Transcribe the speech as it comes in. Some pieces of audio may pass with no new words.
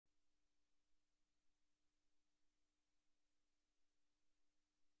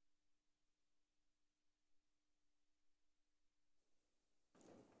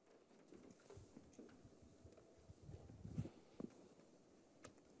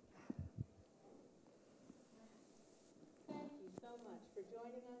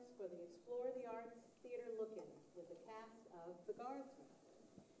joining us for the Explore the Arts Theater Look-In with the cast of The Guardsman.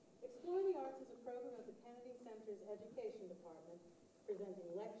 Explore the Arts is a program of the Kennedy Center's Education Department presenting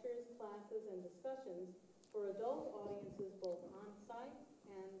lectures, classes, and discussions for adult audiences both on-site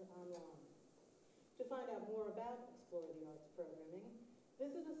and online. To find out more about Explore the Arts programming,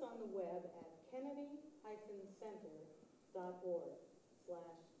 visit us on the web at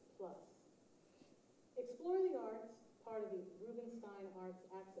kennedy-center.org/plus. Explore the Arts, part of the Rubenstein Arts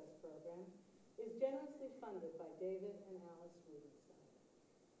Access Program, is generously funded by David and Alice Rubenstein.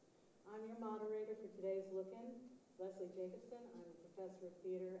 I'm your moderator for today's Look-In, Leslie Jacobson. I'm a professor of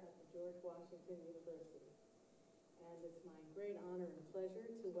theater at the George Washington University. And it's my great honor and pleasure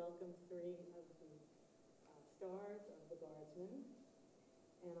to welcome three of the stars of The Guardsman.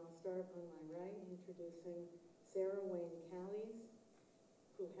 And I'll start on my right introducing Sarah Wayne Callies,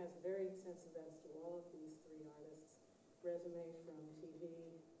 who has very extensive, as do all of these three artists, resume from TV,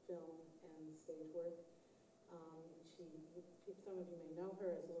 film, and stage work. Some of you may know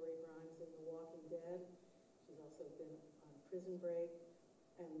her as Laurie Grimes in The Walking Dead. She's also been on Prison Break,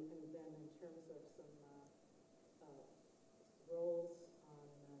 and then in terms of some roles on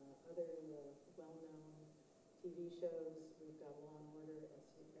other well-known TV shows, we've got Law and Order,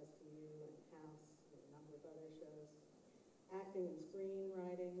 SVU, and House, and a number of other shows. Acting and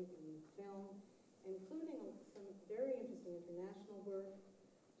screenwriting in film, including some very interesting international work.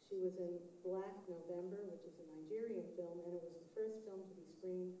 She was in Black November, which is a Nigerian film, and it was the first film to be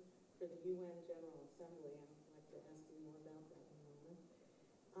screened for the UN General Assembly. And I'd like to ask you more about that in a moment.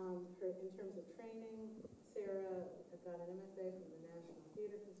 In terms of training, Sarah got an MFA from the National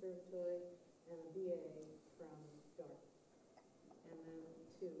Theatre Conservatory and a BA from Dartmouth. And then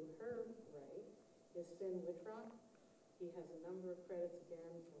to her right is Finn Wittrock. He has a number of credits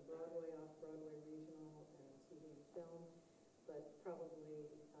again from Broadway, off-Broadway, regional, and TV and film, but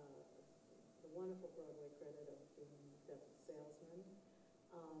probably the wonderful Broadway credit of being Devil's Salesman.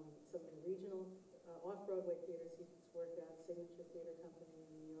 Some in regional, off-Broadway theaters he's worked at, Signature Theater Company in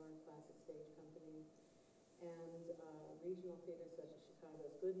New York, Classic Stage Company, and regional theaters such as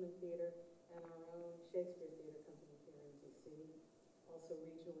Chicago's Goodman Theater and our own Shakespeare Theater Company here in D.C. Also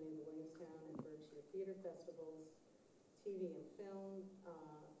regionally, the Williamstown and Berkshire Theater Festivals, TV and film.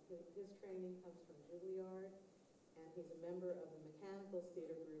 His training comes from Juilliard, and he's a member of the Mechanicals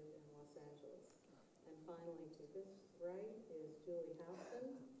Theater Group in Los Angeles. And finally, to his right is Julie Halston,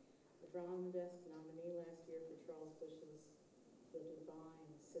 a Drama Desk nominee last year for Charles Busch's The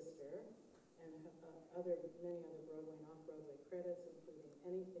Divine Sister, and many other Broadway and off-Broadway credits, including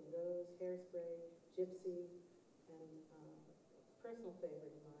Anything Goes, Hairspray, Gypsy, and personal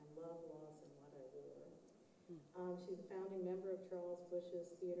favorite of mine, Love, Loss, and What I Wore. She's a founding member of Charles Busch's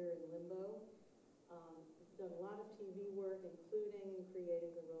Theater in Limbo. Done a lot of TV work, including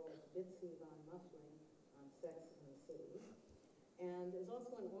creating the role of Bitsy Von Muffling on Sex and the City. And is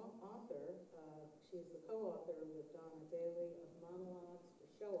also an author. She's the co-author with Donna Daly of Monologues for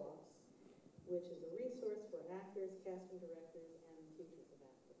Show-Offs, which is a resource for actors, casting directors, and teachers of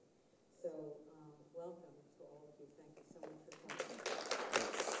acting. So welcome to all of you. Thank you so much for coming.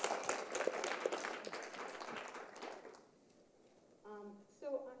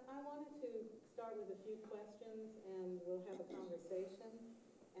 So I wanted to start with a few questions, and we'll have a conversation.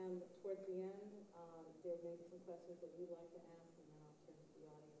 And towards the end, there may be some questions that you'd like to ask, and then I'll turn to the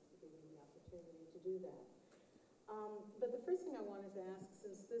audience to give you the opportunity to do that. But the first thing I wanted to ask,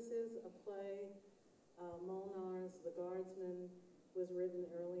 since this is a play, Molnar's The Guardsman was written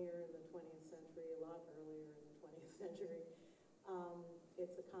earlier in the 20th century, a lot earlier in the 20th century.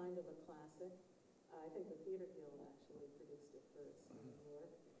 It's a kind of a classic. I think the Theater Guild actually produced it first in New York.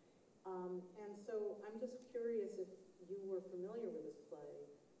 And so I'm just curious if you were familiar with this play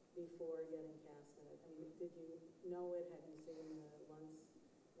before getting cast in it. I mean, did you know it? Had you seen the Lunts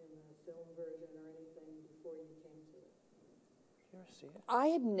in the film version or anything before you came to it? Did you ever see it? I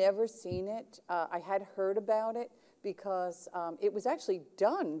had never seen it. I had heard about it because it was actually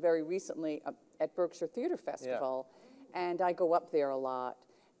done very recently at Berkshire Theater Festival, and I go up there a lot.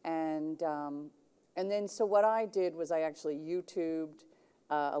 And then so what I did was I actually YouTubed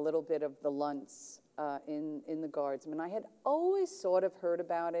a little bit of the Lunts in The Guardsman. I had always sort of heard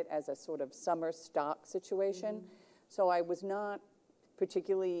about it as a sort of summer stock situation, so I was not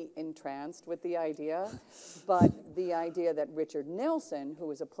particularly entranced with the idea, but the idea that Richard Nilsson, who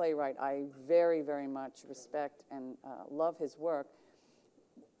was a playwright I very, very much respect and love his work,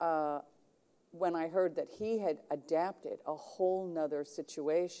 when I heard that he had adapted a whole nother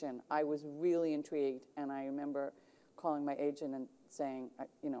situation, I was really intrigued, and I remember calling my agent and saying,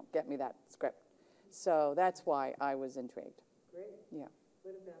 get me that script. So that's why I was intrigued. Great. Yeah.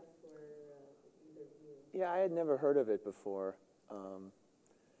 What about for either of you? Yeah, I had never heard of it before.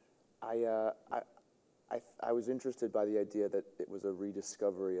 I was interested by the idea that it was a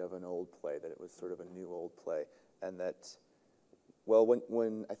rediscovery of an old play, that it was sort of a new old play, and that, well,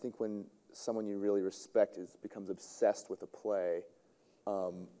 when I think when someone you really respect becomes obsessed with a play,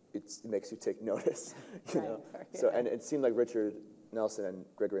 it makes you take notice, you know. So, and it seemed like Richard Nelson and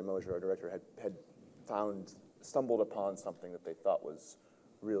Gregory Mosher, our director, had stumbled upon something that they thought was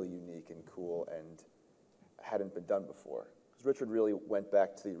really unique and cool and hadn't been done before. Because Richard really went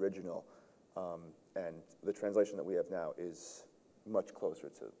back to the original, and the translation that we have now is much closer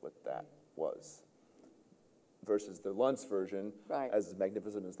to what that was. Versus the Luntz version, as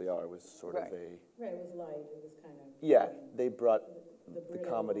magnificent as they are, was sort of a... Right, it was light, it was kind of... Yeah, they brought the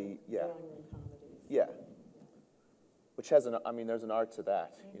brittle comedy, drawing room comedies. Yeah. Which has there's an art to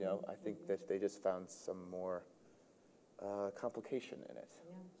that, you know. I think that they just found some more complication in it.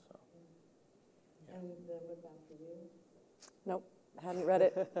 Yeah. So. Yeah. And what about for you? Nope, hadn't read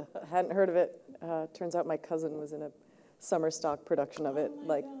it, hadn't heard of it. Turns out my cousin was in a summer stock production of it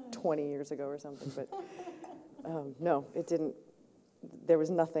like 20 years ago or something, but no, it didn't, there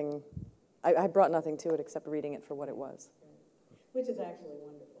was nothing, I brought nothing to it except reading it for what it was. Right. Which is actually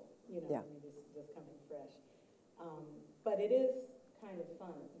wonderful, you know, Yeah. I mean, this is just coming fresh. But it is kind of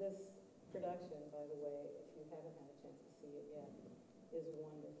fun. This production, by the way, if you haven't had a chance to see it yet, is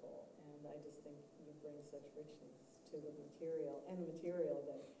wonderful. And I just think you bring such richness to the material. And the material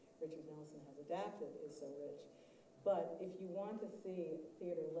that Richard Nelson has adapted is so rich. But if you want to see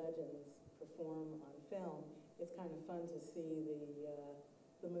theater legends perform on film, it's kind of fun to see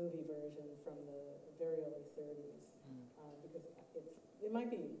the movie version from the very early 30s. Because it might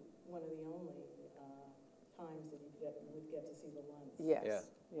be one of the only times that you would get to see the Luntz. Yes,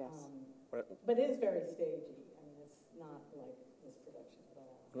 Yeah. yes. But it is very stagey. I mean, it's not like this production at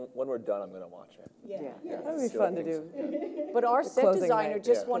all. When we're done, I'm going to watch it. Yeah. That would be fun to do. But our set closing designer night.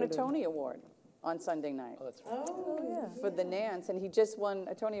 just Yeah. won a Tony Award on Sunday night Oh, that's right. Oh, yeah. for the Nance, and he just won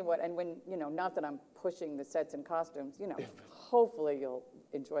a Tony Award. And when, you know, not that I'm pushing the sets and costumes, you know, hopefully you'll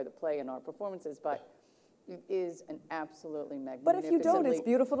enjoy the play and our performances, but it is an absolutely magnificent. But if you don't, it's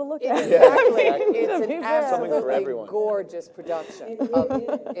beautiful to look at. Exactly. Exactly. It's To an be fair. Something for absolutely everyone. gorgeous production It of really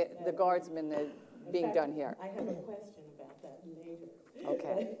is. the Guardsman being fact, done here. I have a question about that later.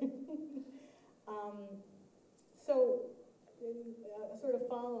 Okay. So, a sort of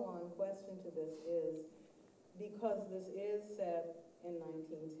follow-on question to this is, because this is set in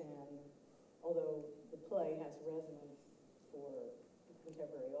 1910, although the play has resonance for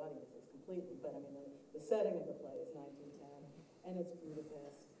contemporary audiences completely, but I mean, the setting of the play is 1910, and it's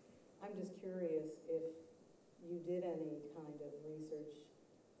Budapest. I'm just curious if you did any kind of research,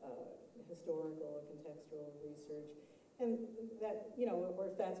 historical or contextual research, and that, you know, or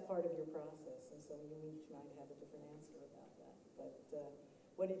if that's part of your process, and so you each might have a different answer about that. But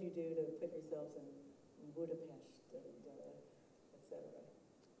what did you do to put yourselves in Budapest, and et cetera?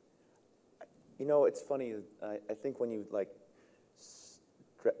 You know, it's funny. I think when you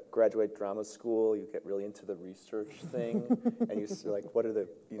graduate drama school, you get really into the research thing, and you're like, what are the,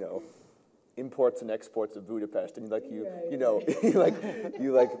 you know, imports and exports of Budapest, and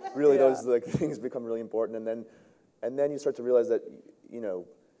really those things become really important, and then you start to realize that, you know,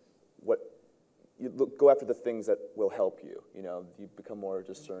 go after the things that will help you. You know, you become more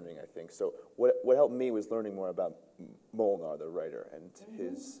discerning, I think. So what helped me was learning more about Molnár, the writer, and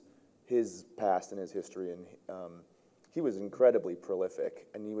his past and his history, and he was incredibly prolific,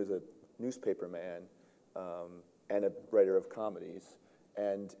 and he was a newspaper man and a writer of comedies,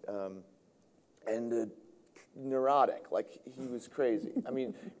 and neurotic. Like, he was crazy. I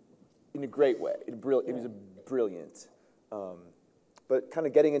mean, in a great way. It was a brilliant. But kind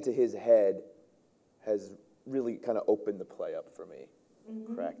of getting into his head has really kind of opened the play up for me,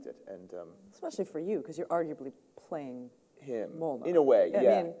 cracked it, and Especially for you, because you're arguably playing him Molnár. in a way, I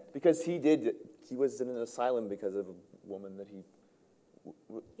yeah, mean, because he was in an asylum because of a woman that He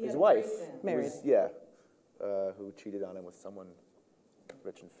his had a wife, breakdown. Married. who cheated on him with someone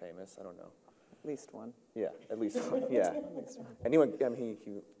rich and famous. I don't know. At least one. Yeah, at least one. Yeah, and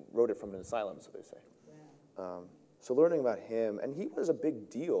he wrote it from an asylum, so they say. Wow. So learning about him, and he was a big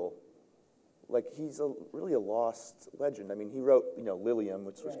deal. Like, he's really a lost legend. I mean, he wrote, you know, Lilium,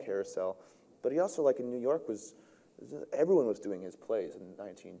 which was Carousel, but he also, like, in New York, everyone was doing his plays in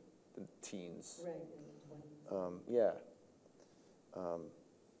the teens. Right.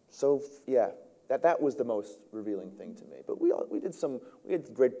 That was the most revealing thing to me. But we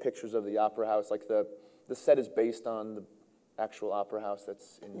had great pictures of the opera house. Like, the set is based on the actual opera house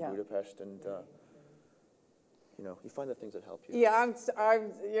that's in Budapest, and you find the things that help you. Yeah,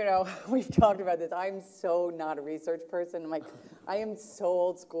 we've talked about this. I'm so not a research person. I am so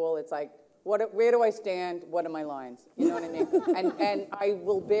old school. It's like, where do I stand? What are my lines? You know what I mean? And I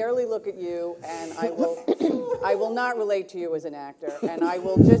will barely look at you, and I will not relate to you as an actor. And I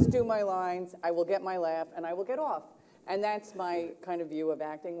will just do my lines. I will get my laugh, and I will get off. And that's my kind of view of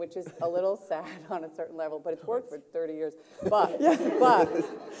acting, which is a little sad on a certain level, but it's worked for 30 years. But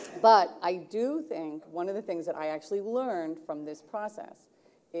I do think one of the things that I actually learned from this process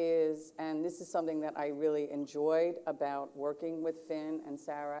is, and this is something that I really enjoyed about working with Finn and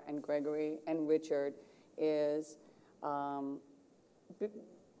Sarah and Gregory and Richard, is, and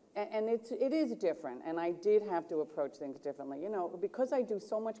it is different, and I did have to approach things differently. Because I do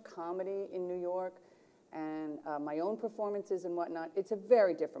so much comedy in New York, and my own performances and whatnot, it's a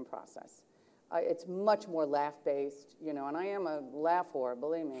very different process. It's much more laugh-based, and I am a laugh whore,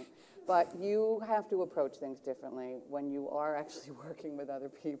 believe me. But you have to approach things differently when you are actually working with other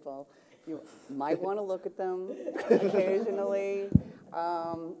people. You might want to look at them occasionally,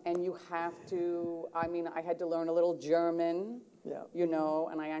 and you have to, I had to learn a little German,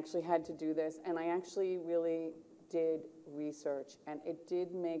 and I actually had to do this, and I actually really did research, and it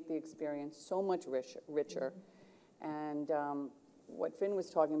did make the experience so much richer. And what Finn was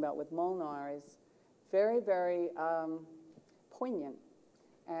talking about with Molnár is very, very poignant.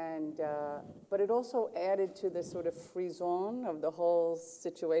 And but it also added to the sort of frisson of the whole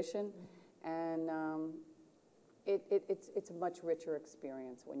situation, and it's a much richer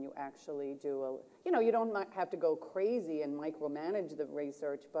experience when you actually do you don't have to go crazy and micromanage the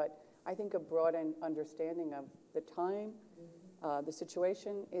research, but I think a broad understanding of the time, the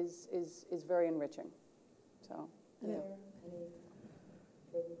situation is very enriching. So, yeah.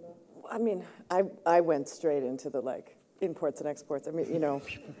 I went straight into the imports and exports.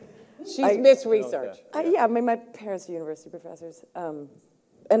 She's Miss Research. My parents are university professors,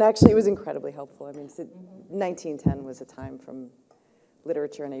 and actually it was incredibly helpful. 1910 was a time from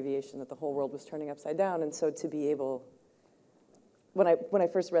literature and aviation that the whole world was turning upside down, and so to be able, when I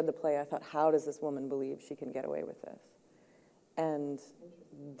first read the play, I thought, how does this woman believe she can get away with this? And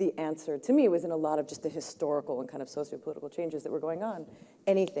the answer to me was in a lot of just the historical and kind of socio-political changes that were going on.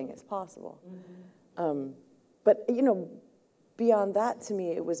 Anything is possible. But beyond that, to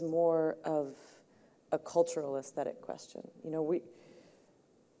me, it was more of a cultural aesthetic question.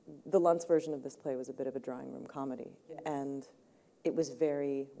 The Luntz version of this play was a bit of a drawing room comedy, and it was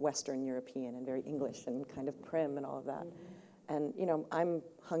very Western European and very English and kind of prim and all of that. And I'm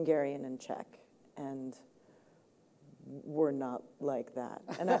Hungarian and Czech, and we're not like that.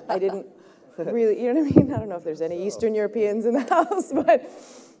 And I didn't really, I don't know if there's any Eastern Europeans in the house, but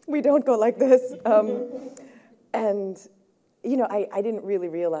we don't go like this. And, I didn't really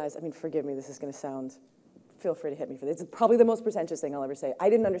realize, forgive me, this is going to sound, feel free to hit me for this. It's probably the most pretentious thing I'll ever say. I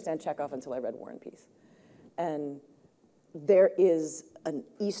didn't understand Chekhov until I read War and Peace. And there is an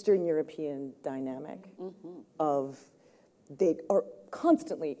Eastern European dynamic of, they are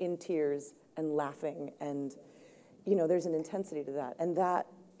constantly in tears and laughing, and there's an intensity to that. And that,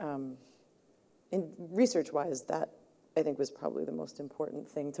 in research-wise, that I think was probably the most important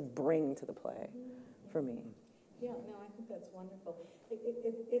thing to bring to the play for me. Yeah, no, I think that's wonderful.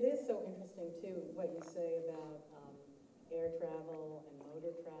 It is so interesting, too, what you say about air travel and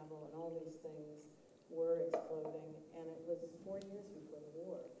motor travel and all these things were exploding, and it was 4 years before the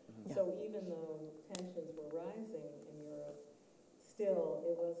war. So even though tensions were rising in Europe, still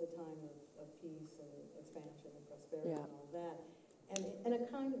it was a time of peace and expansion and prosperity and all that. And a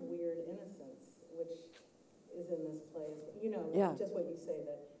kind of weird innocence, which is in this play. Just what you say,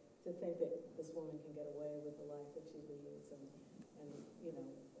 that to think that this woman can get away with the life that she leads and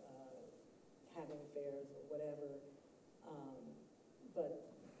having affairs or whatever. But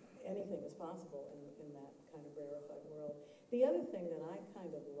anything is possible in that kind of rarefied world. The other thing that I kind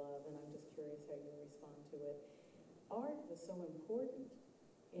of love, and I'm just curious how you respond to it, art was so important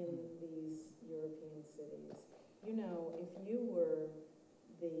in these European cities. If you were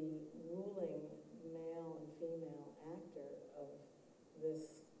the ruling male and female actor of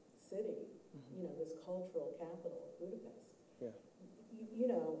this city, this cultural capital of Budapest,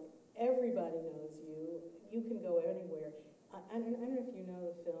 everybody knows you. You can go anywhere. I don't know if you know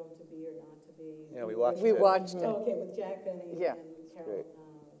the film To Be or Not to Be. Yeah, we watched it. We watched it. Okay, with Jack Benny and Carol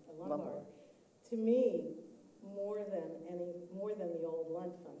Lombard. To me, more than the old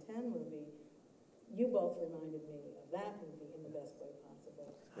Lunt Fontaine movie, you both reminded me of that movie in the best way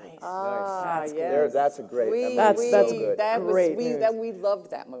possible. Nice. Yes. That's a great. That's so good. great news. We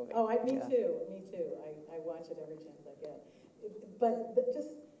loved that movie. Oh, me too. Me too. I watch it every chance I get. But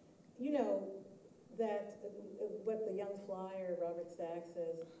just that what the young flyer, Robert Stack,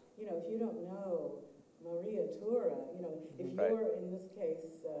 says, you know, if you don't know Maria Tura, you know, if you're, in this case,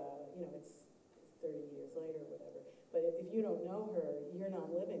 you know, it's 30 years later or whatever, but if you don't know her, you're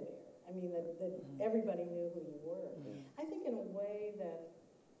not living there. I mean, that everybody knew who you were. I think in a way that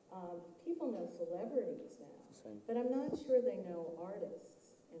people know celebrities now, but I'm not sure they know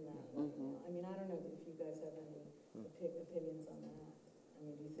artists in that way. I mean, I don't know if you guys have any opinions on that. I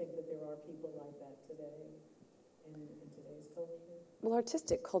mean, do you think that there are people like that today in today's culture? Well,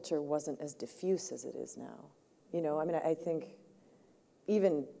 artistic culture wasn't as diffuse as it is now. You know, I mean, I think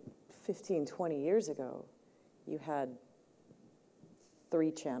even 15, 20 years ago, you had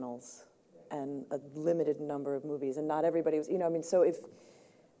 3 channels and a limited number of movies, and not everybody was, you know, I mean, so if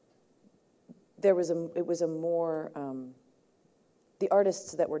there was it was a more, the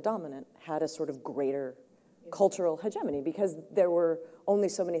artists that were dominant had a sort of greater cultural hegemony because there were only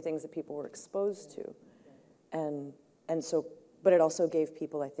so many things that people were exposed to. And so, but it also gave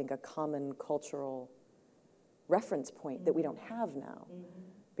people, I think, a common cultural reference point that we don't have now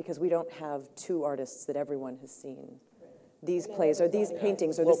because we don't have 2 artists that everyone has seen. These plays or these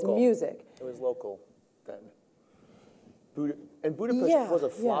paintings or this music. It was local then. And Budapest was a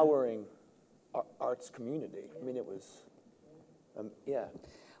flowering arts community. I mean, it was,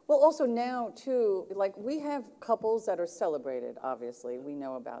 Well, also now, too, like we have couples that are celebrated, obviously. We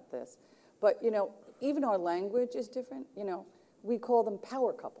know about this. But, you know, even our language is different. You know, we call them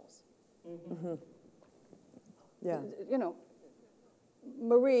power couples. Yeah. You know,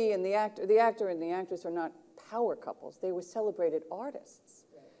 Marie and the actor and the actress are not power couples. They were celebrated artists.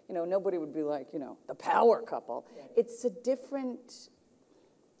 You know, nobody would be like, you know, the power couple. It's a different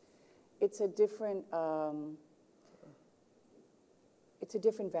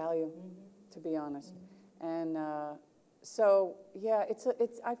value, to be honest. And so, yeah,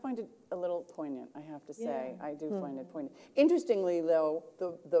 I find it a little poignant, I have to say. I do find it poignant. Interestingly, though,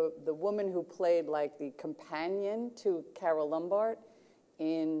 the woman who played like the companion to Carol Lombard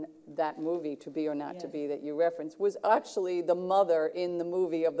in that movie, To Be or Not to Be, that you referenced, was actually the mother in the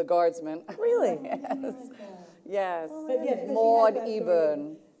movie of The Guardsman. Really? Yes. Oh, but yes, Maud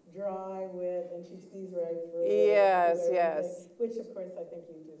Eburn. Dry wit, and she sees right through Yes, it, yes. Which, of course, I think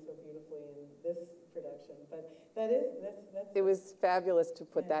you do so beautifully in this production. But that's It was fabulous to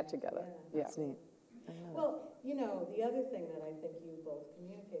put that together. Yeah. That's neat. Well, you know, the other thing that I think you both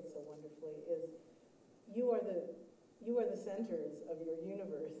communicate so wonderfully is you are the centers of your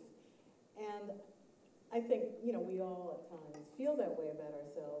universe. And I think, you know, we all at times feel that way about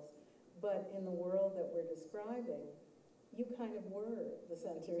ourselves, but in the world that we're describing, you kind of were the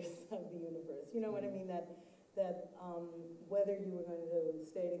centers of the universe. You know what I mean? That whether you were going to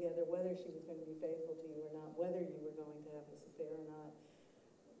stay together, whether she was going to be faithful to you or not, whether you were going to have this affair or not,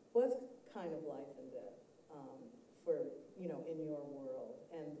 was kind of life and death for, you know, in your world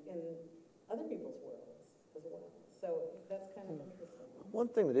and in other people's worlds as well. So that's kind of interesting. One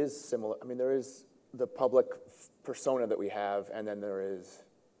thing that is similar, I mean, there is the public persona that we have, and then there is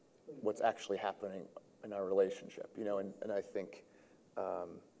what's actually happening in our relationship, you know, and I think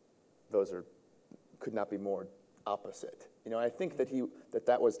those could not be more opposite. You know, I think that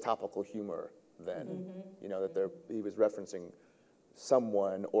that was topical humor then, you know, that he was referencing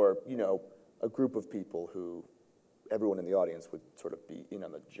someone or, you know, a group of people who everyone in the audience would sort of be in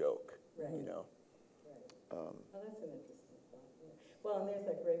on the joke, you know. Oh, that's an interesting thought. Yeah. Well, and there's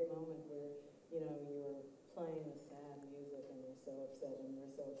that great moment where, you know, you're playing the sad music and you're so upset and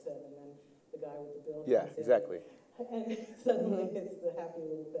you're so upset, and then the guy with the bill comes in, exactly. and suddenly it's the happy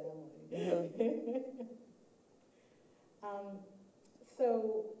little family.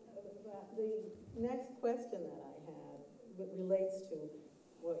 So the next question that I had relates to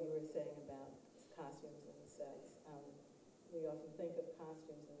what you were saying about costumes and sets. We often think of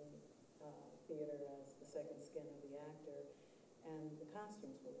costumes in theater as the second skin of the actor, and the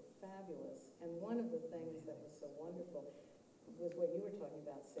costumes were fabulous. And one of the things that was so wonderful was what you were talking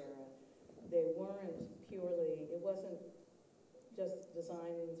about, Sarah. They weren't purely, it wasn't just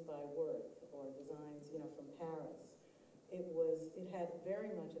designs by Worth or designs, you know, from Paris. It had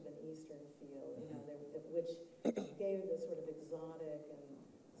very much of an Eastern feel, you know, which gave this sort of exotic and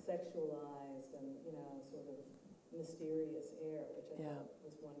sexualized and, you know, sort of mysterious air, which I thought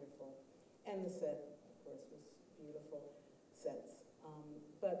was wonderful. And the set, of course, was beautiful sets.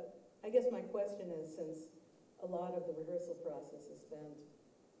 But I guess my question is, since a lot of the rehearsal process is spent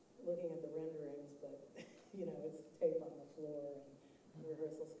looking at the renderings, but, you know, it's tape on the floor and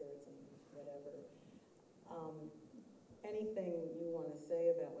rehearsal skirts and whatever. Anything you want to say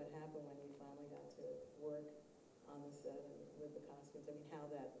about what happened when you finally got to work on the set and with the costumes? I mean, how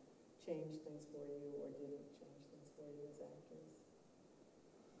that changed things for you or didn't change things for you as actors?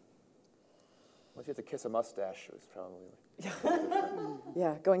 Once you have to kiss a mustache, it was probably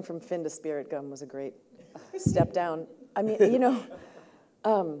Yeah, going from fin to spirit gum was a great step down. I mean,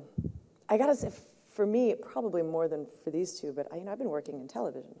 I gotta say, for me, probably more than for these two, but I've been working in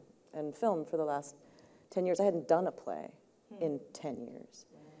television and film for the last 10 years. I hadn't done a play in 10 years.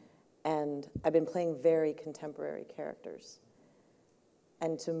 And I've been playing very contemporary characters.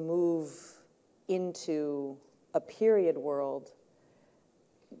 And to move into a period world,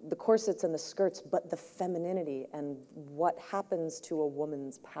 the corsets and the skirts, but the femininity and what happens to a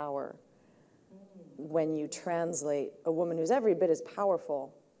woman's power when you translate a woman who's every bit as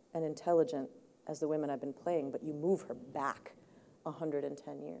powerful and intelligent as the women I've been playing, but you move her back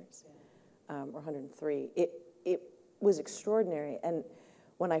 110 years, or 103. It was extraordinary. And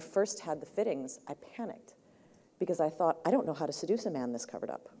when I first had the fittings, I panicked because I thought, I don't know how to seduce a man this covered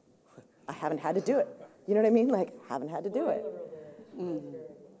up. I haven't had to do it. You know what I mean? Like, haven't had to do it.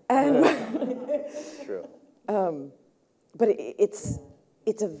 And true. But it's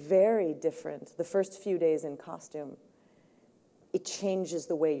a very different, the first few days in costume, it changes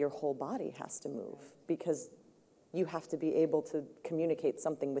the way your whole body has to move because you have to be able to communicate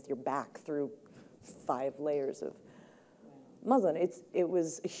something with your back through 5 layers of muslin. It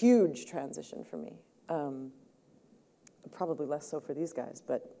was a huge transition for me. Probably less so for these guys,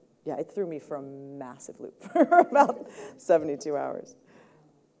 but yeah, it threw me for a massive loop for about 72 hours.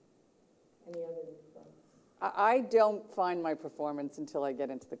 Any other thoughts? I don't find my performance until I get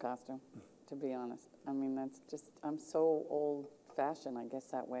into the costume, to be honest. I mean, that's just, I'm so old-fashioned, I guess,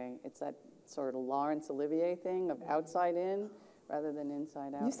 that way. It's that sort of Laurence Olivier thing of outside in rather than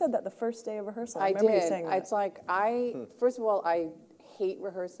inside out. You said that the first day of rehearsal. I I remember did. you saying that. It's like, first of all, I hate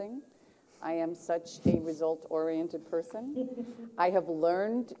rehearsing. I am such a result-oriented person. I have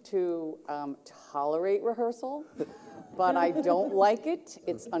learned to tolerate rehearsal, but I don't like it.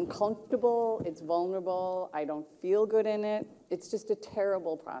 It's uncomfortable. It's vulnerable. I don't feel good in it. It's just a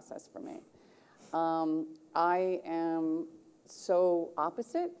terrible process for me. I am so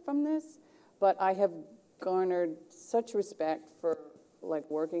opposite from this, but I have garnered such respect for like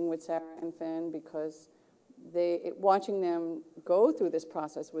working with Sarah and Finn because watching them go through this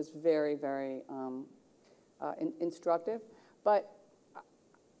process was very, very instructive. But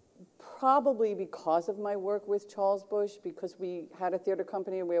probably because of my work with Charles Busch, because we had a theater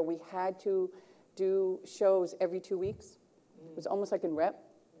company where we had to do shows every 2 weeks. It was almost like in rep.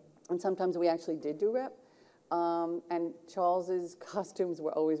 And sometimes we actually did do rep. And Charles's costumes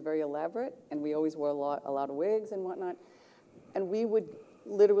were always very elaborate, and we always wore a lot of wigs and whatnot. And we would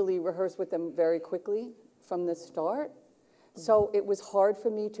literally rehearse with them very quickly from the start. So it was hard for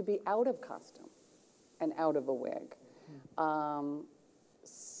me to be out of costume and out of a wig. But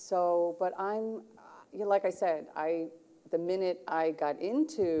like I said, the minute I got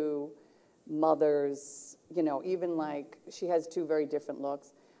into Mothers, even like she has 2 very different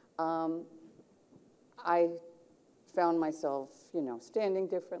looks, I found myself, standing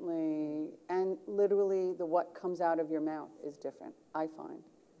differently, and literally what comes out of your mouth is different, I find.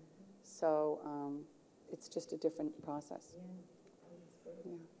 So it's just a different process. Yeah, that's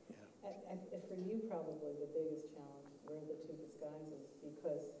great. Yeah. And for you, probably the biggest challenge were the 2 disguises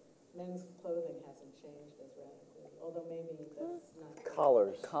because men's clothing hasn't changed as radically, although maybe that's not.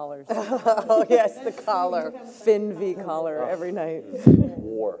 Collars. Collars. Oh, yes, the collar. Fin V collar every night.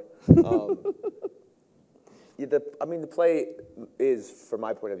 War. The play is, from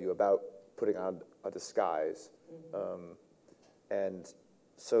my point of view, about putting on a disguise. And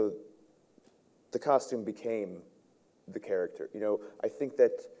so the costume became the character. I think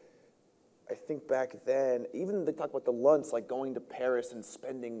back then, even they talk about the Lunts, like going to Paris and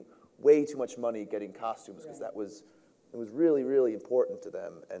spending way too much money getting costumes, because it was really, really important to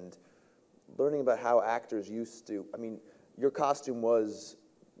them. And learning about how actors used to, your costume was,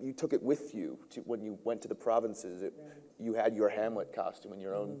 you took it with you when you went to the provinces. You had your Hamlet costume and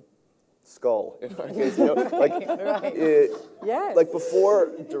your own skull, in our case. Yes. Like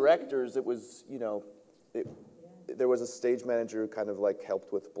before directors, it was, there was a stage manager who kind of like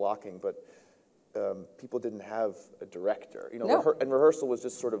helped with blocking, but people didn't have a director. No. And rehearsal was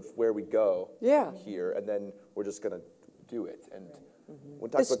just sort of where we go here, and then we're just going to do it. And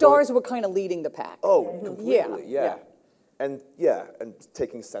when The stars were kind of leading the pack. Oh, completely, Yeah. And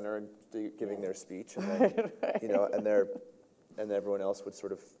taking center and giving their speech, and then, and everyone else would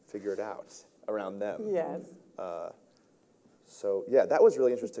sort of figure it out around them. Yes. So that was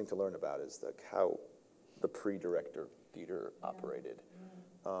really interesting to learn about, is how the pre-director theater operated.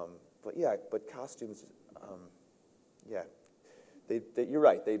 But costumes, you're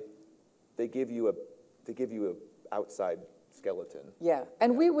right. they give you a outside skeleton. Yeah,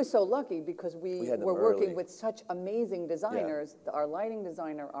 and we were so lucky because we had them were working early. with such amazing designers. Our lighting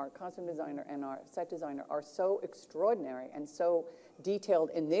designer, our costume designer, and our set designer are so extraordinary and so detailed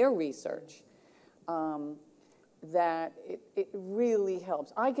in their research that it really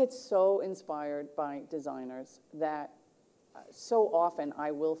helps. I get so inspired by designers that so often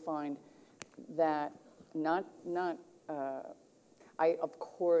I will find that I, of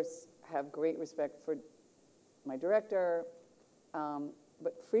course, have great respect for my director,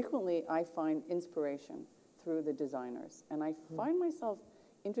 but frequently I find inspiration through the designers. And I find myself,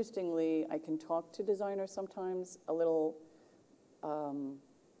 interestingly, I can talk to designers sometimes a little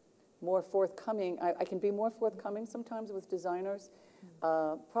more forthcoming. I can be more forthcoming sometimes with designers,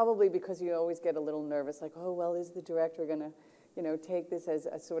 probably because you always get a little nervous, like, oh, well, is the director going to, take this as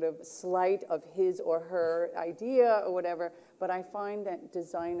a sort of slight of his or her idea or whatever. But I find that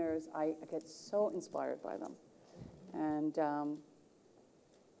designers, I get so inspired by them. And,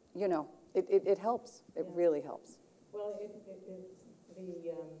 it helps. It really helps. Well, the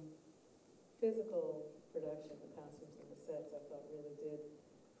physical production, the costumes and the sets, I thought really did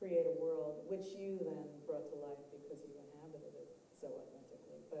create a world which you then brought to life because you inhabited it so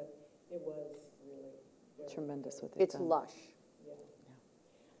authentically. But it was really very, Tremendous what It's they've done. lush. Yeah.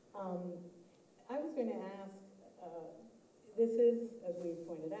 I was going to ask, this is, as we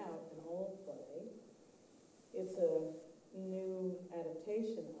pointed out, an old play. It's a new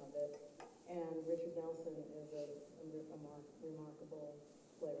adaptation of it, and Richard Nelson is a remarkable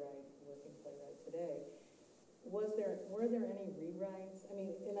playwright, working playwright today. Were there any rewrites? I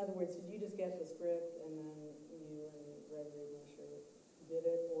mean, in other words, did you just get the script and then you and Gregory Mosher did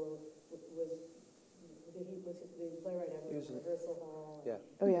it, or did the playwright have a rehearsal hall? Yeah.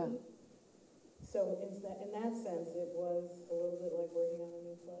 Oh, yeah. So in that sense, it was a little bit like working on a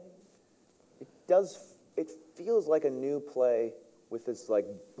new play? It feels like a new play with this like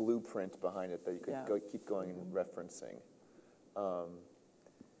blueprint behind it that you could keep going and referencing.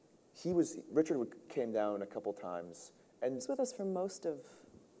 Richard came down a couple times, and He was with us for most of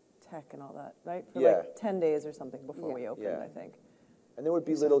tech and all that, right? For Yeah. like 10 days or something before we opened, Yeah. I think. and there would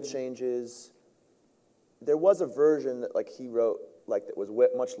be little changes. There was a version that like he wrote like that was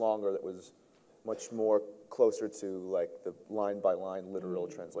much longer, that was much more closer to like the line by line literal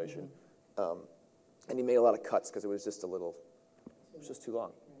translation, and he made a lot of cuts because it was just too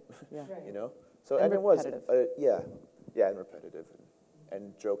long. Yeah. Right. So And it was repetitive. and repetitive,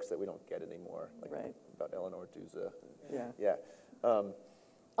 and jokes that we don't get anymore, like Right. about Eleanor Duza. Yeah.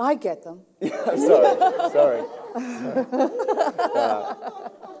 I get them. Sorry.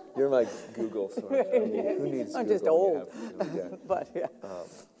 You're my Google source. Who needs I'm Google just when you old. have- yeah. But yeah.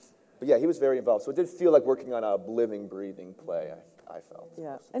 But yeah, he was very involved. So it did feel like working on a living, breathing play, I felt.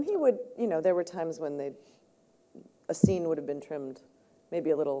 Yeah. And he would, there were times when a scene would have been trimmed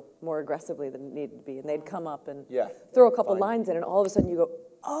maybe a little more aggressively than it needed to be, and they'd come up and throw a couple lines in, and all of a sudden you go,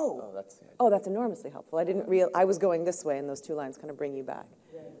 oh, that's enormously helpful. I was going this way, and those two lines kind of bring you back.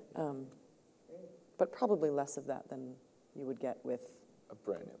 But probably less of that than you would get with a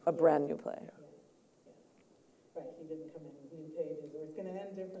brand new play. Right, he didn't come in with new pages, or it's going to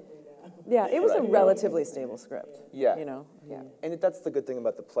end differently now. Yeah, it was a Right. relatively stable script. Yeah. Yeah. And that's the good thing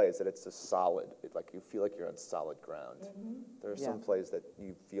about the play, is that it's a solid, you feel like you're on solid ground. There are some plays that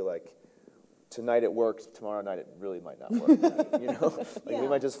you feel like tonight it works, tomorrow night it really might not work. We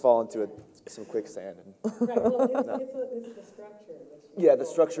might just fall into some quicksand. Right, well, it's the structure. The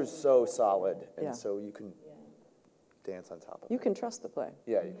structure is so solid, and so you can dance on top of it. You can trust the play.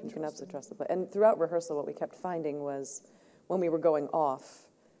 Yeah, you can absolutely trust the play. And throughout rehearsal, what we kept finding was when we were going off,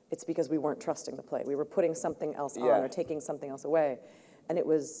 it's because we weren't trusting the play. We were putting something else on or taking something else away. And it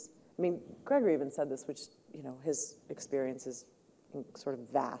was, Gregory even said this, which, his experience is sort of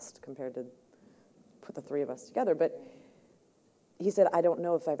vast compared to put the three of us together. But he said, I don't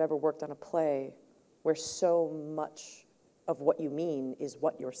know if I've ever worked on a play where so much of what you mean is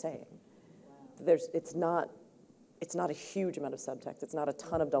what you're saying. Wow. It's not a huge amount of subtext. It's not a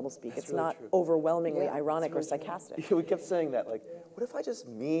ton of doublespeak. It's really not true. overwhelmingly ironic or sarcastic. We kept saying that, like, what if I just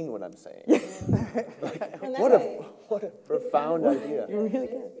mean what I'm saying? And What a profound idea. You really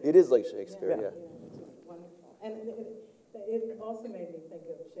can. It is like Shakespeare, Yeah. It's just wonderful. And it also made me think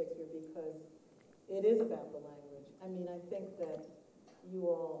of Shakespeare because it is about the language. I think that you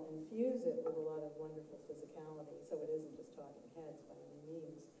all infuse it with a lot of wonderful physicality, so it isn't just talking heads by any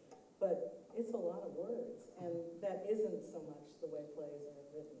means. But it's a lot of words, and that isn't so much the way plays are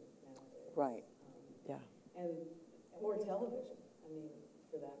written nowadays. Right. Or television,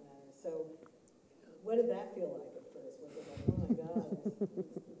 for that matter. So what did that feel like at first? Was it like, oh my God,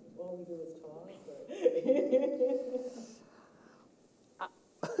 all somebody who was taught, but.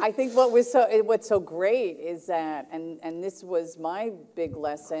 I think what's so great is that, and this was my big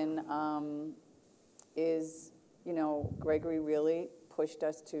lesson, is, you know, Gregory really pushed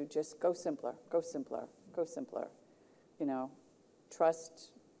us to just go simpler, go simpler, go simpler. You know,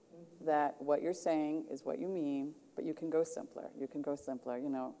 trust that what you're saying is what you mean, but you can go simpler. You can go simpler, you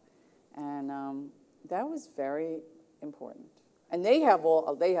know. And that was very important. And they have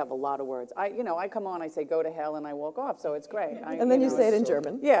a lot of words. I come on, I say go to hell, and I walk off, so it's great. And then you say it in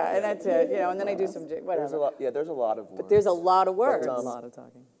German. Yeah, and that's it. You know, and then I do some whatever. There's a lot of words. But there's a lot of words. There's a lot of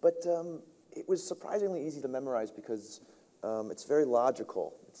talking. But it was surprisingly easy to memorize because it's very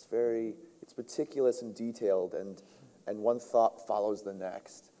logical. It's meticulous and detailed, and one thought follows the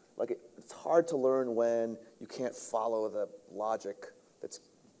next. Like it's hard to learn when you can't follow the logic that's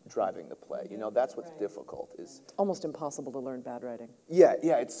driving the play. You know, that's what's difficult. Is almost impossible to learn bad writing. Yeah,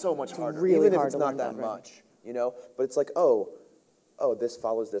 it's so much harder, really even hard if it's to not learn that bad much. You know, but it's like, oh, this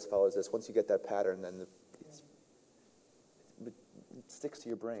follows this, follows this. Once you get that pattern, then it sticks to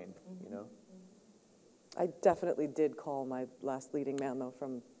your brain. You know. I definitely did call my last leading man, though,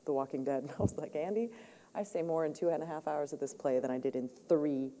 from The Walking Dead. And I was like, Andy, I say more in 2.5 hours of this play than I did in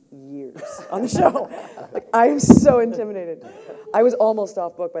 3 years on the show. Like, I am so intimidated. I was almost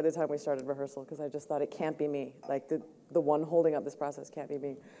off book by the time we started rehearsal because I just thought it can't be me. Like, the one holding up this process can't be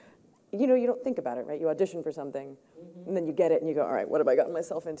me. You know, you don't think about it, right? You audition for something, and then you get it, and you go, all right, what have I gotten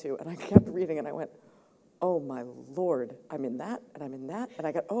myself into? And I kept reading, and I went, oh, my Lord, I'm in that, and I'm in that. And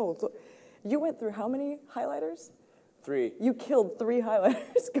I got, oh, look. You went through how many highlighters? 3. You killed 3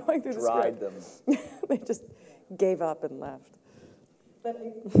 highlighters going through the script. Dried them. They just gave up and left. But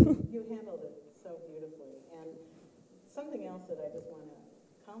you handled it so beautifully. And something else that I just want to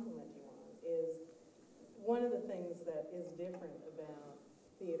compliment you on is one of the things that is different about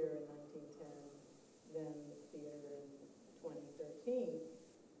theater in 1910 than theater in 2013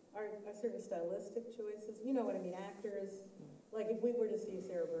 are certain stylistic choices. You know what I mean? Actors, like if we were to see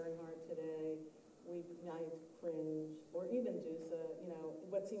Sarah Bernhardt today, we might cringe, or even Dusa, you know,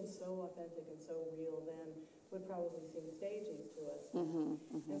 what seems so authentic and so real then would probably seem stagey to us.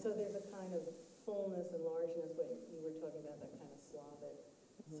 And so there's a kind of fullness and largeness, what you were talking about, that kind of Slavic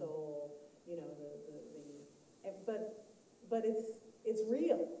soul, you know, but it's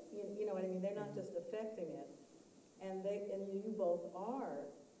real, you know what I mean? They're not just affecting it, and you both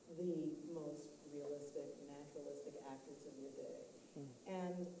are the most realistic, naturalistic actors of your day.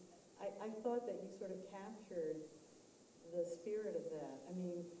 And I thought that you sort of captured the spirit of that. I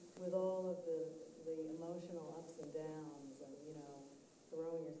mean, with all of the emotional ups and downs and, you know,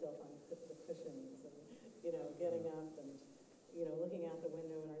 throwing yourself on the cushions and, you know, getting up and, you know, looking out the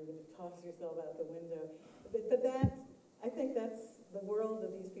window and are you going to toss yourself out the window? But I think that's the world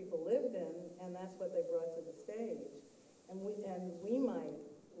that these people lived in, and that's what they brought to the stage. And we might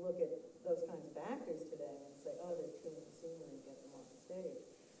look at those kinds of actors today and say, oh, they're chewing the scenery and get them on the stage.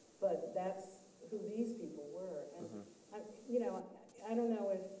 But that's who these people were. And, I don't know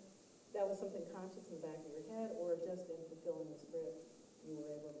if that was something conscious in the back of your head or if just in fulfilling the script you were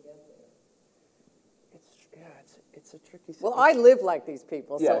able to get there. It's a tricky thing. Well, I live like these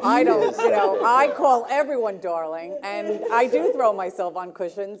people, so I don't, you know, I call everyone darling, and I do throw myself on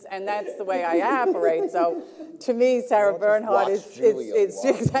cushions, and that's the way I operate. So, to me, Sarah Bernhardt is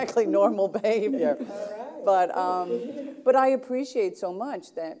exactly normal behavior. But I appreciate so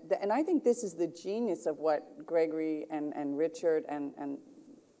much that, and I think this is the genius of what Gregory and Richard and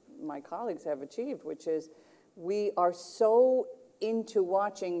my colleagues have achieved, which is we are so into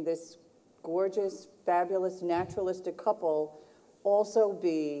watching this gorgeous, fabulous, naturalistic couple also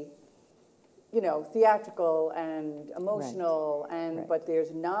be, you know, theatrical and emotional, but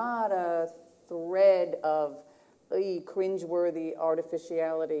there's not a thread of cringeworthy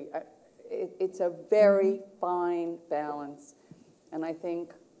artificiality. It's a very fine balance, and I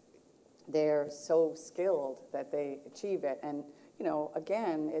think they're so skilled that they achieve it. And, you know,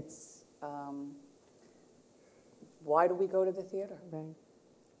 again, it's why do we go to the theater? Right.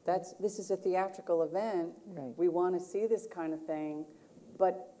 This is a theatrical event. Right. We want to see this kind of thing,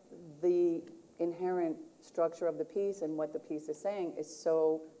 but the inherent structure of the piece and what the piece is saying is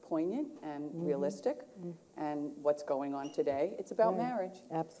so poignant and realistic, and what's going on today. It's about marriage.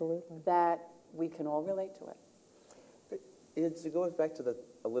 Absolutely. That we can all relate to it. It goes back to the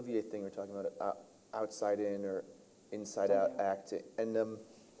Olivier thing we're talking about, outside in or inside out acting, and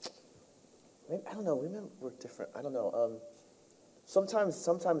maybe, I don't know. Maybe we're different. I don't know.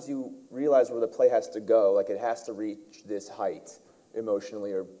 Sometimes you realize where the play has to go, like it has to reach this height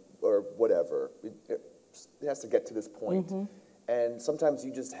emotionally or whatever. It has to get to this point. And sometimes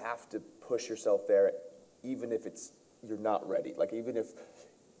you just have to push yourself there, even if you're not ready. Like, even if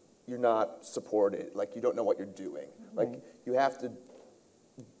you're not supported, like, you don't know what you're doing. Like, you have to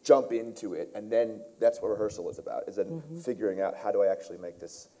jump into it, and then that's what rehearsal is about, is then figuring out, how do I actually make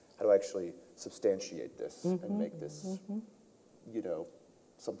this, how do I actually substantiate this and make this, you know,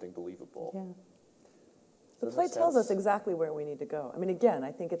 something believable. Yeah. The play tells us exactly where we need to go. I mean, again,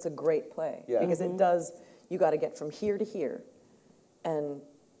 I think it's a great play Yeah. because it does, you got to get from here to here. And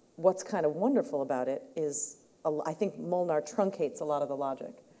what's kind of wonderful about it is, I think Molnár truncates a lot of the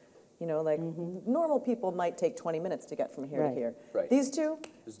logic. You know, like, normal people might take 20 minutes to get from here to here. Right. These two,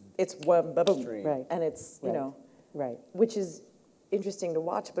 it's boom, Extreme. Right. and it's, you know, Right. which is interesting to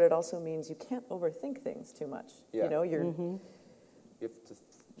watch, but it also means you can't overthink things too much. Yeah. You know, You have to,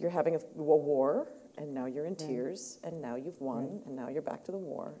 you're having a war, and now you're in tears, and now you've won, and now you're back to the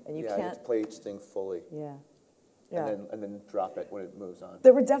war, and you you have can't. to play each thing fully, Yeah. Yeah. and then drop it when it moves on.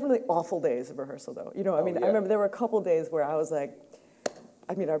 There were definitely awful days of rehearsal, though. You know, I mean, yeah. I remember there were a couple days where I was like,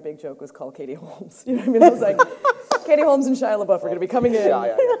 I mean, our big joke was call Katie Holmes. You know what I mean? I was like, Katie Holmes and Shia LaBeouf are going to be coming in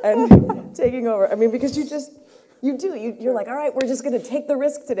and taking over. I mean, because you're like, all right, we're just going to take the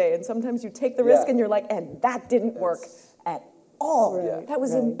risk today. And sometimes you take the risk and you're like, and that didn't work at all. Right. That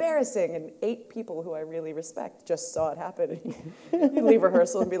was embarrassing. And 8 people who I really respect just saw it happen. You leave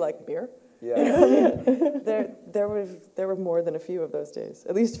rehearsal and be like, beer? Yeah. There were more than a few of those days,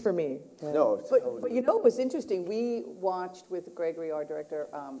 at least for me. No, it's totally. But you know, it was interesting. We watched with Gregory, our director,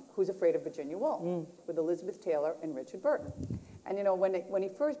 Who's Afraid of Virginia Woolf, with Elizabeth Taylor and Richard Burton. And you know, when he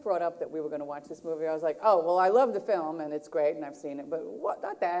first brought up that we were going to watch this movie, I was like, oh, well, I love the film, and it's great, and I've seen it, but what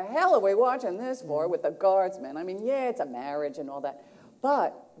the hell are we watching this for with the Guardsman? I mean, yeah, it's a marriage and all that.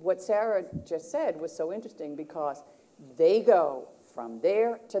 But what Sarah just said was so interesting because they go from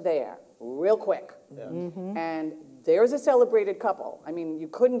there to there real quick. Yeah. And there's a celebrated couple. I mean, you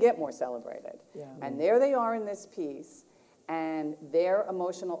couldn't get more celebrated. Yeah. And there they are in this piece, and their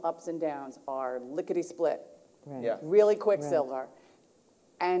emotional ups and downs are lickety-split, Right. Yeah. really quicksilver.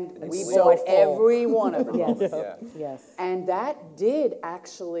 And And we so bought full. every one of them. Yes, Yeah. yes. And that did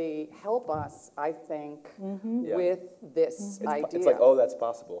actually help us, I think, Yeah. with this idea. It's like, oh, that's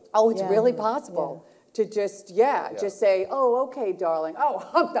possible. Oh, it's Yeah. really possible to just, just say, oh, okay, darling, oh,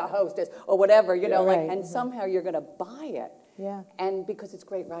 hump the hostess, or whatever, you know, Yeah. like, Right. and somehow you're going to buy it. Yeah, And because it's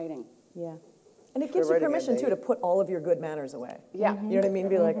great writing. yeah. And it gives you writing it, permission, too, they- to put all of your good manners away. Yeah. You know what I mean?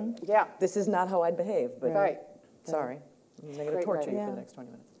 Be like, Yeah, this is not how I'd behave, but right. sorry. I'm going to Great torture writing. you for Yeah. the next 20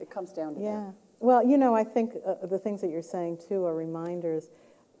 minutes. It comes down to that. Yeah. Well, you know, I think the things that you're saying, too, are reminders.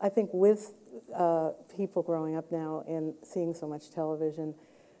 I think with people growing up now and seeing so much television,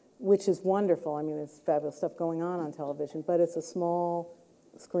 which is wonderful. I mean, there's fabulous stuff going on television, but it's a small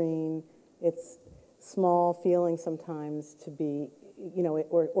screen. It's small feelings sometimes to be, you know,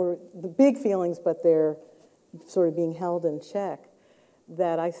 or the big feelings, but they're sort of being held in check.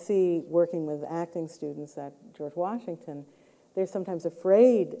 That I see working with acting students at George Washington, they're sometimes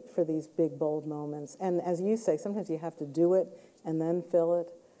afraid for these big, bold moments. And as you say, sometimes you have to do it and then fill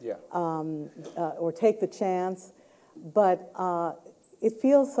it, Yeah. or take the chance. But it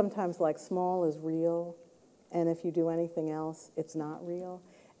feels sometimes like small is real, and if you do anything else, it's not real.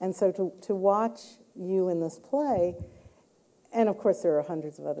 And so to watch you in this play, and of course there are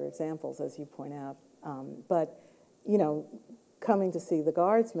hundreds of other examples, as you point out, but, you know, coming to see The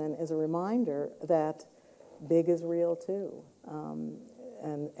Guardsman is a reminder that big is real too.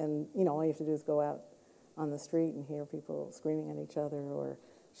 And you know, all you have to do is go out on the street and hear people screaming at each other or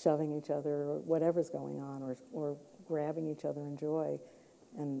shoving each other or whatever's going on, or grabbing each other in joy,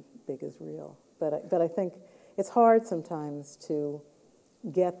 and big is real. But I think it's hard sometimes to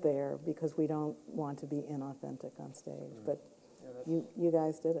get there because we don't want to be inauthentic on stage. But you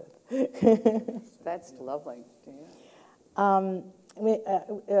guys did it. That's lovely. Yeah.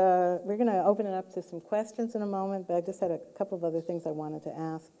 We're going to open it up to some questions in a moment, but I just had a couple of other things I wanted to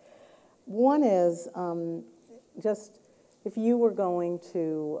ask. One is just if you were going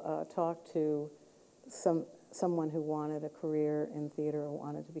to talk to someone who wanted a career in theater or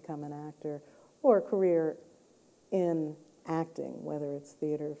wanted to become an actor, or a career in acting, whether it's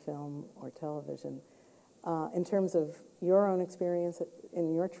theater, film, or television, in terms of your own experience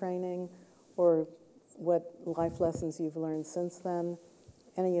in your training, or what life lessons you've learned since then,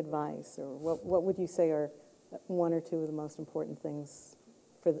 any advice, or what would you say are one or two of the most important things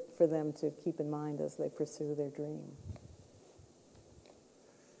for them to keep in mind as they pursue their dream?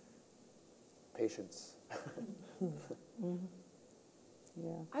 Patience.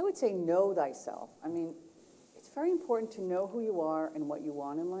 Yeah. I would say know thyself. I mean, it's very important to know who you are and what you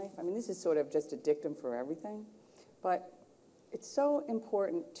want in life. I mean, this is sort of just a dictum for everything. But it's so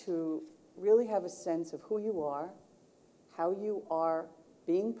important to really have a sense of who you are, how you are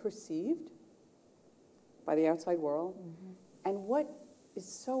being perceived by the outside world, and what is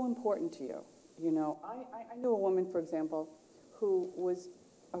so important to you. You know, I knew a woman, for example, who was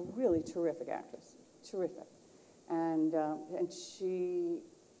a really terrific actress, terrific, and she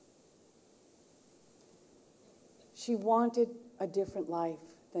wanted a different life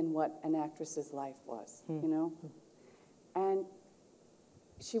than what an actress's life was, you know, and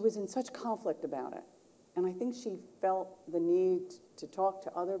she was in such conflict about it. And I think she felt the need to talk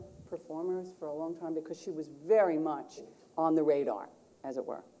to other performers for a long time because she was very much on the radar, as it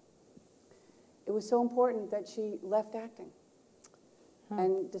were. It was so important that she left acting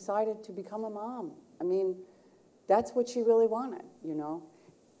and decided to become a mom. I mean, that's what she really wanted, you know.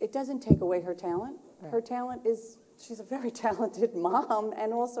 It doesn't take away her talent. Right. Her talent is, she's a very talented mom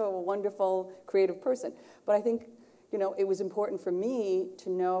and also a wonderful creative person. But I think, you know, it was important for me to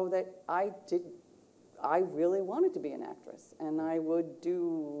know that I really wanted to be an actress, and I would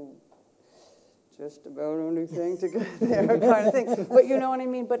do just about anything to get there, kind of thing. But you know what I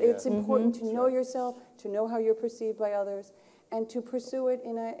mean? But it's important to know yourself, to know how you're perceived by others, and to pursue it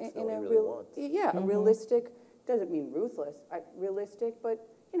in a realistic, doesn't mean ruthless, realistic, but,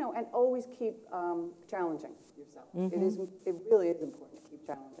 you know, and always keep challenging yourself. It really is important to keep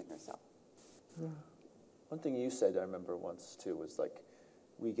challenging yourself. Yeah. One thing you said, I remember once too, was like,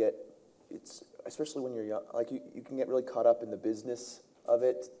 it's, especially when you're young, like you can get really caught up in the business of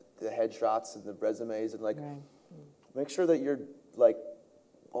it, the headshots and the resumes, and like, make sure that you're like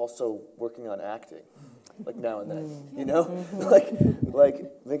also working on acting, like now and then, you know, like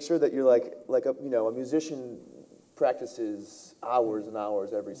make sure that you're like a musician practices hours and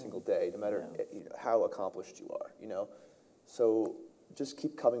hours every single day, no matter how accomplished you are, you know. So just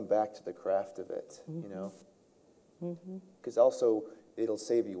keep coming back to the craft of it, you know, because also it'll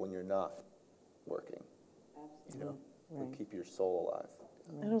save you when you're not working, you know, and keep your soul alive.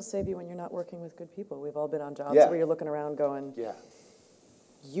 And it'll save you when you're not working with good people. We've all been on jobs where you're looking around going,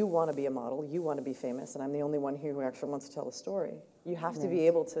 you want to be a model, you want to be famous, and I'm the only one here who actually wants to tell a story. You have to be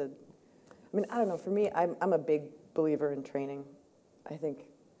able to, I mean, I don't know, for me, I'm a big believer in training. I think,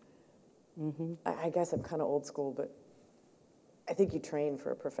 I guess I'm kind of old school, but I think you train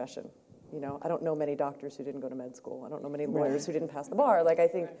for a profession. You know, I don't know many doctors who didn't go to med school. I don't know many lawyers who didn't pass the bar. Like, I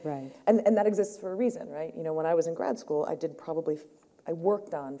think, and that exists for a reason, right? You know, when I was in grad school, I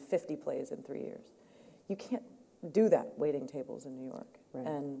worked on 50 plays in 3 years. You can't do that waiting tables in New York.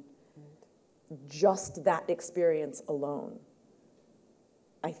 And just that experience alone,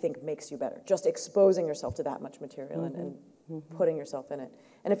 I think, makes you better. Just exposing yourself to that much material and putting yourself in it.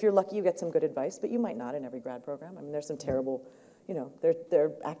 And if you're lucky, you get some good advice, but you might not in every grad program. I mean, there's some terrible, you know, there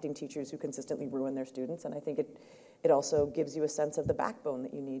are acting teachers who consistently ruin their students, and I think it also gives you a sense of the backbone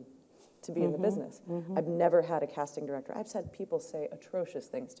that you need to be in the business. I've never had a casting director. I've had people say atrocious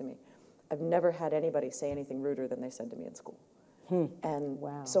things to me. I've never had anybody say anything ruder than they said to me in school. And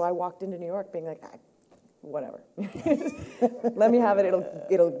so I walked into New York being like, whatever. Let me have it.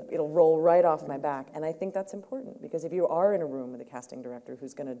 It'll roll right off my back. And I think that's important, because if you are in a room with a casting director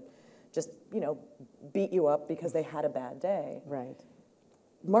who's going to just, you know, beat you up because they had a bad day,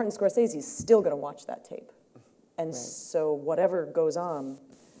 Martin Scorsese's still going to watch that tape. And so whatever goes on,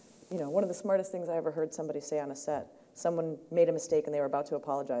 you know, one of the smartest things I ever heard somebody say on a set, someone made a mistake and they were about to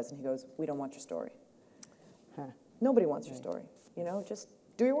apologize, and he goes, "We don't want your story." Nobody wants your story. You know, just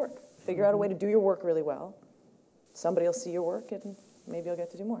do your work. Figure out a way to do your work really well. Somebody will see your work, and maybe you'll get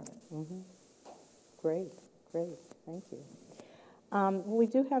to do more of it. Great, thank you. We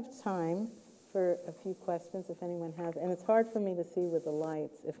do have time for a few questions if anyone has, and it's hard for me to see with the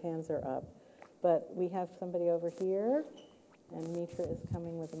lights if hands are up, but we have somebody over here, and Mitra is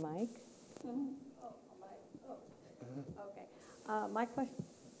coming with a mic. Okay. My question,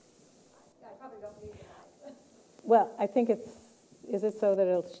 I probably don't need it. Well, I think is it so that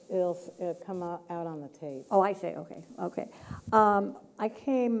it'll come out on the tape? Oh, I see, okay. I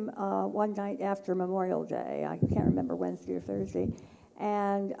came one night after Memorial Day, I can't remember, Wednesday or Thursday,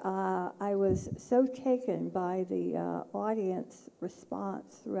 and I was so taken by the audience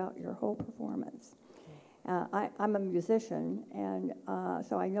response throughout your whole performance. I'm a musician, and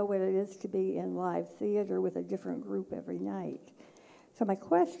so I know what it is to be in live theater with a different group every night. So my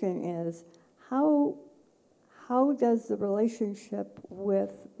question is, how does the relationship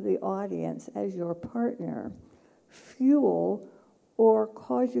with the audience as your partner fuel or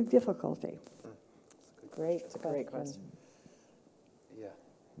cause you difficulty? It's a great question.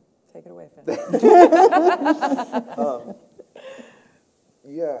 Take it away, Finn.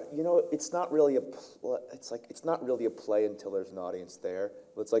 Yeah, you know, it's not really it's not really a play until there's an audience there.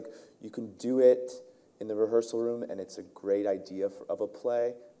 It's like you can do it in the rehearsal room, and it's a great idea of a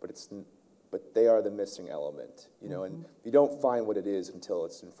play, but they are the missing element, you know, and you don't find what it is until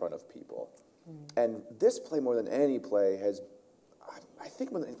it's in front of people. And this play, more than any play, I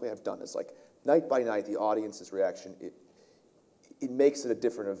think more than any play I've done, is like night by night, the audience's reaction, it makes it a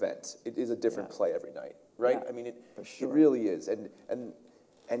different event. It is a different play every night, right? Yeah, I mean, it sure. really is.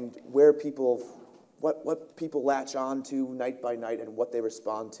 And where people, what people latch on to night by night and what they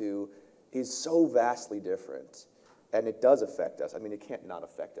respond to is so vastly different. And it does affect us. I mean, it can't not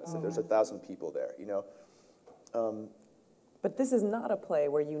affect us. There's 1,000 people there, you know? But this is not a play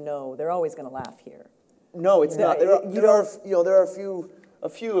where you know they're always going to laugh here. No, it's not. There You don't- there are a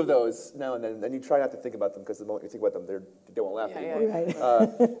few of those now and then, and you try not to think about them because the moment you think about them, they won't laugh anymore.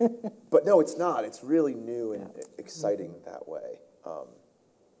 Right. But no, it's not. It's really new and exciting that way.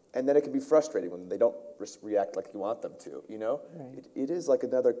 And then it can be frustrating when they don't react like you want them to, you know? Right. It is like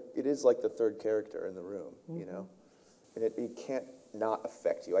the third character in the room, you know? And it can't not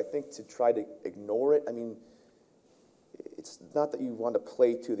affect you. I think to try to ignore it, I mean, it's not that you want to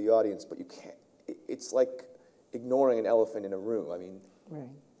play to the audience, but you can't. It's like ignoring an elephant in a room. I mean, Right.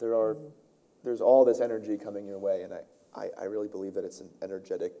 there's all this energy coming your way, and I really believe that it's an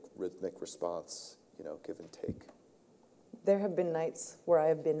energetic, rhythmic response, you know, give and take. There have been nights where I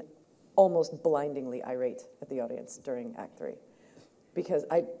have been almost blindingly irate at the audience during Act 3. Because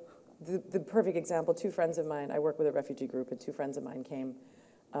the perfect example, two friends of mine, I work with a refugee group, and two friends of mine came,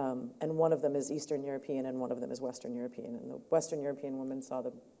 and one of them is Eastern European and one of them is Western European. And the Western European woman saw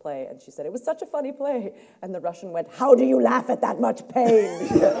the play and she said, "It was such a funny play." And the Russian went, "How do you laugh at that much pain?"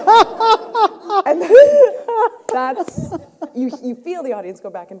 And that's, you feel the audience go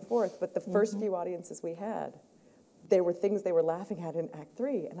back and forth, but the first few audiences we had, there were things they were laughing at in Act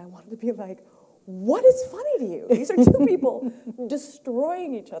 3, and I wanted to be like, what is funny to you? These are two people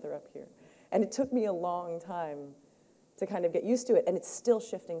destroying each other up here. And it took me a long time to kind of get used to it, and it's still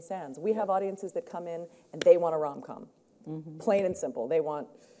shifting sands. We have audiences that come in and they want a rom-com, plain and simple. They want,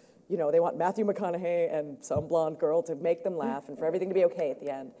 you know, they want Matthew McConaughey and some blonde girl to make them laugh and for everything to be okay at the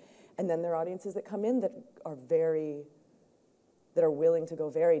end. And then there are audiences that come in that are willing to go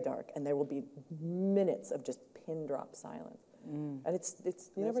very dark, and there will be minutes of just pin drop silence. And it's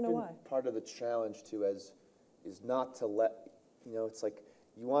you never know why. Part of the challenge too is not to let, you know, it's like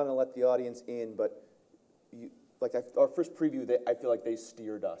you want to let the audience in, but our first preview, I feel like they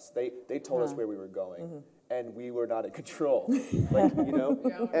steered us. They told us where we were going, and we were not in control. Like, you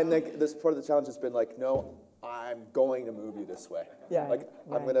know, and like this part of the challenge has been like, no, I'm going to move you this way. Yeah. Like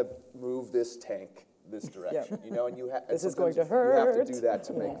I'm going to move this tank this direction. You know, and This is going to hurt. You have to do that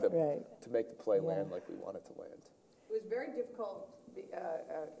to make the Right. to make the play land like we want it to land. It was very difficult.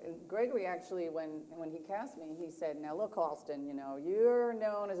 And Gregory actually, when he cast me, he said, "Now look, Halston, you know, you're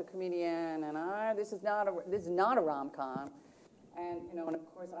known as a comedian, and this is not a rom-com." And you know, and of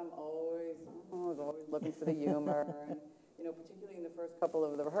course, I was always looking for the humor. And you know, particularly in the first couple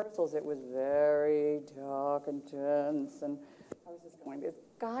of the rehearsals, it was very dark and tense, and I was just going, "There's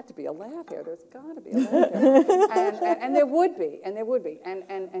got to be a laugh here. There's got to be a laugh here," and there would be,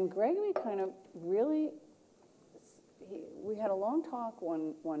 and Gregory kind of really. We had a long talk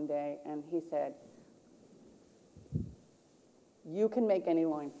one day, and he said, "You can make any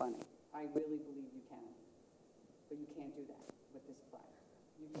line funny. I really believe you can. But you can't do that with this play.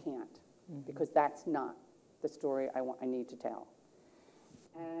 You can't, because that's not the story I need to tell."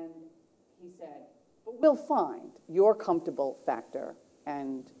 And he said, "But we'll find your comfortable factor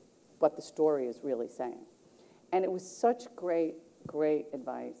and what the story is really saying." And it was such great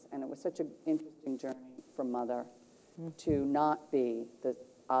advice, and it was such an interesting journey for Mother to not be the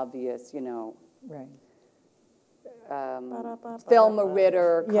obvious, you know, Right. Thelma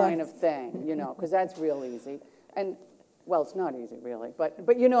Ritter kind of thing, you know, because that's real easy. And, well, it's not easy, really,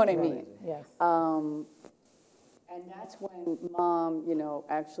 but you know what I mean. Yes. And that's when Mom, you know,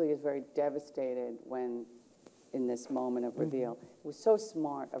 actually is very devastated when, in this moment of reveal. It was so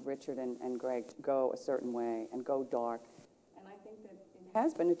smart of Richard and Greg to go a certain way and go dark. And I think that it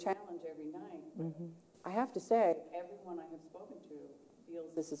has been a challenge every night. I have to say, everyone I have spoken to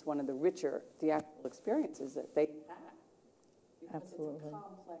feels this is one of the richer theatrical experiences that they've had. Because Absolutely. it's a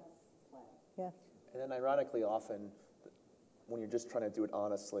complex play. Yes. And then ironically, often, when you're just trying to do it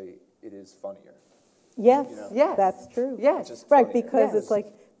honestly, it is funnier. Yes. You know? Yes. That's true. Yes. Just Right, funnier. because Yes. it's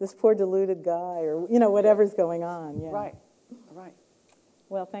like this poor deluded guy, or you know, whatever's going on. Yeah. Right.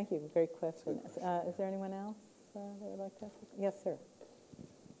 Well, thank you. Great question. Is there anyone else that would like to ask? Yes, sir.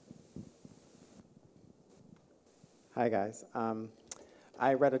 Hi, guys.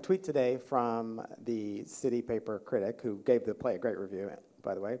 I read a tweet today from the city paper critic who gave the play a great review,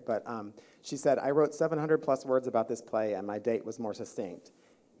 by the way, but she said, I wrote 700 plus words about this play and my date was more succinct.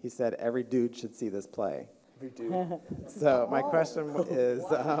 He said, every dude should see this play. We do. So my question is,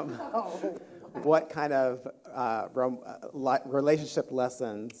 what kind of relationship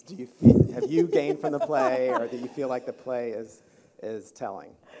lessons have you gained from the play, or do you feel like the play is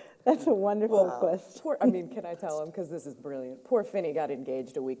telling? That's a wonderful question. Can I tell him? Because this is brilliant. Poor Finney got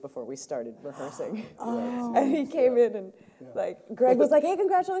engaged a week before we started rehearsing. And he came in and, Greg was like, hey,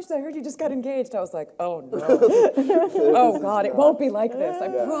 congratulations, I heard you just got engaged. I was like, oh, no. Oh, God, it won't be like this. I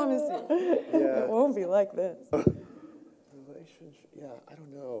promise you. It won't be like this. Relationship, yeah, I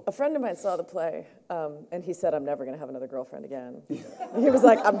don't know. A friend of mine saw the play, and he said, I'm never going to have another girlfriend again. He was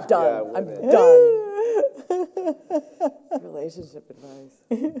like, I'm done. I'm done. Relationship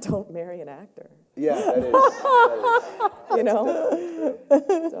advice. Don't marry an actor. Yeah, that is. You know?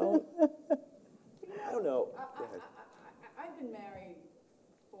 Don't. I don't know. Go ahead. I've been married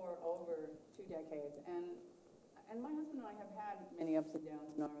for over 2 decades, and my husband and I have had many ups and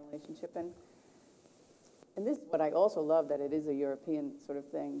downs in our relationship, and this is what I also love, that it is a European sort of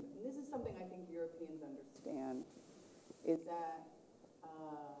thing. And this is something I think Europeans understand, is that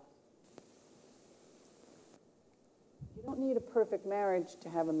you don't need a perfect marriage to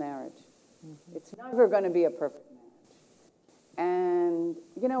have a marriage. Mm-hmm. It's never going to be a perfect marriage. And,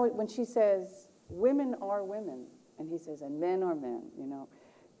 you know, when she says, women are women, and he says, and men are men, you know,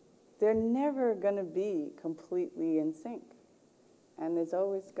 they're never going to be completely in sync. And there's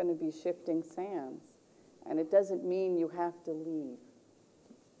always going to be shifting sands. And it doesn't mean you have to leave.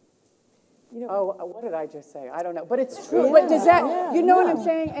 You know, what did I just say? I don't know. But it's true. Yeah, but does that, yeah, you know yeah. what I'm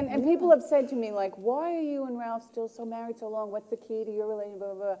saying? And people have said to me, like, why are you and Ralph still so married so long? What's the key to your relationship?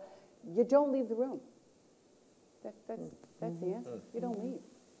 Blah, blah, blah. You don't leave the room. That's the answer. You don't leave.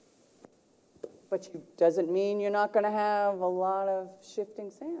 But doesn't mean you're not going to have a lot of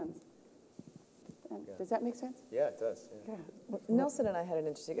shifting sands. Does that make sense? Yeah, it does. Yeah. Well, Nelson and I had an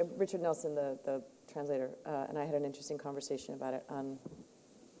interesting, Richard Nelson, the translator, and I had an interesting conversation about it on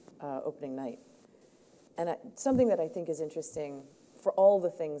opening night. And something that I think is interesting for all the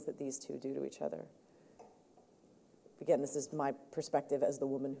things that these two do to each other. Again, this is my perspective as the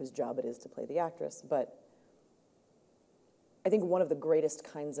woman whose job it is to play the actress, but I think one of the greatest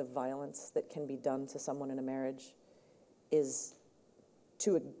kinds of violence that can be done to someone in a marriage is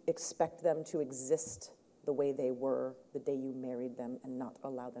to expect them to exist the way they were the day you married them and not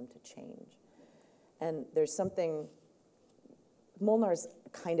allow them to change. And there's something, Molnár's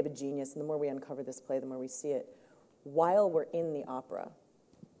kind of a genius, and the more we uncover this play, the more we see it. While we're in the opera,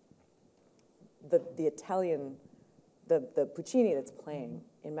 the Italian, the Puccini that's playing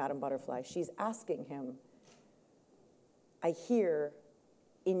in Madame Butterfly, she's asking him, I hear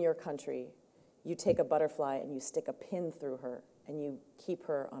in your country, you take a butterfly and you stick a pin through her and you keep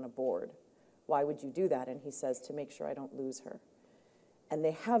her on a board. Why would you do that? And he says, to make sure I don't lose her. And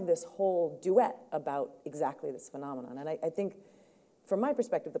they have this whole duet about exactly this phenomenon. And I think, from my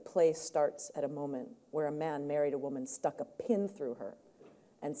perspective, the play starts at a moment where a man married a woman, stuck a pin through her,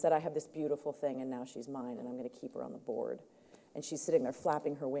 and said, I have this beautiful thing, and now she's mine, and I'm going to keep her on the board. And she's sitting there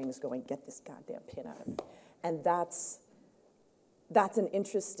flapping her wings, going, get this goddamn pin out of me. And that's an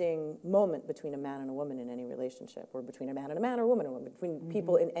interesting moment between a man and a woman in any relationship, or between a man and a man, or a woman and a woman, between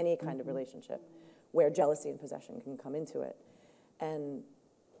people in any kind of relationship, where jealousy and possession can come into it. And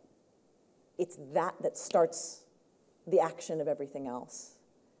it's that starts the action of everything else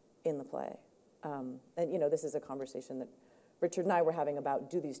in the play. And, you know, this is a conversation that Richard and I were having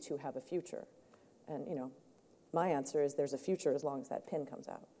about, do these two have a future? And, you know, my answer is there's a future as long as that pin comes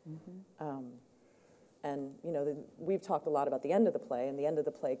out. And, you know, we've talked a lot about the end of the play, and the end of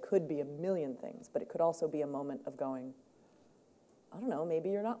the play could be a million things, but it could also be a moment of going, I don't know, maybe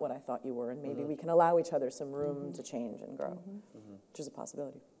you're not what I thought you were, and maybe we can allow each other some room to change and grow, which is a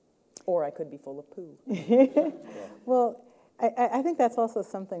possibility. Or I could be full of poo. Well, I think that's also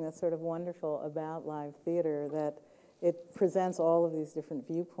something that's sort of wonderful about live theater, that it presents all of these different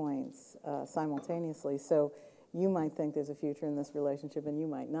viewpoints simultaneously. So you might think there's a future in this relationship, and you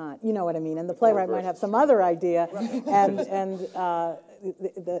might not. You know what I mean? And the playwright might have some other idea,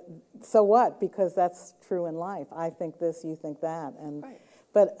 so what? Because that's true in life. I think this, you think that, and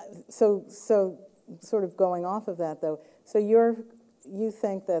but so sort of going off of that though. So you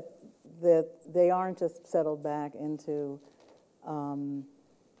think that they aren't just settled back into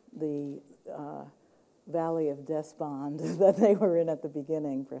the valley of despond that they were in at the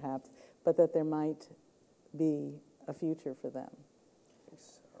beginning, perhaps, but that there might be a future for them.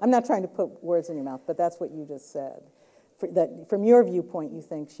 I'm not trying to put words in your mouth, but that's what you just said. that from your viewpoint, you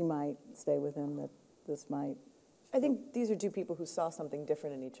think she might stay with him, that this might. I think these are two people who saw something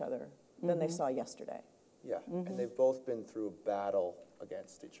different in each other than they saw yesterday. Yeah, and they've both been through a battle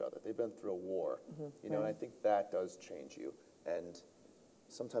against each other. They've been through a war, you know, and I think that does change you. And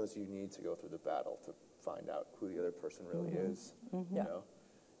sometimes you need to go through the battle to find out who the other person really is, you know.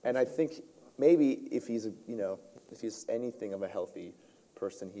 And I think maybe if he's, you know, if he's anything of a healthy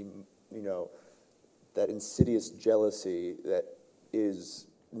person, he, you know, that insidious jealousy that is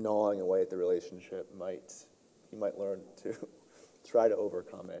gnawing away at the relationship he might learn to try to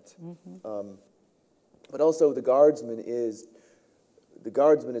overcome it. But also the Guardsman is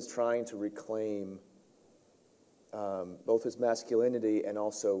trying to reclaim both his masculinity and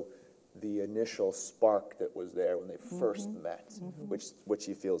also the initial spark that was there when they first met, which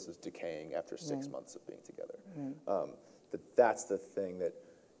he feels is decaying after 6 months of being together. That's the thing that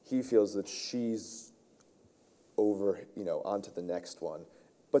he feels that she's over, you know, onto the next one.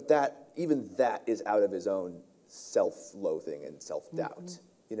 But even that is out of his own self-loathing and self-doubt,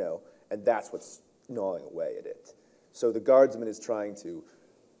 you know, and that's what's gnawing away at it. So the Guardsman is trying to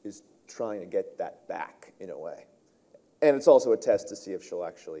get that back in a way. And it's also a test to see if she'll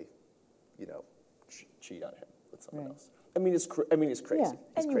actually, you know, cheat on him with someone else. I mean, it's crazy. Yeah.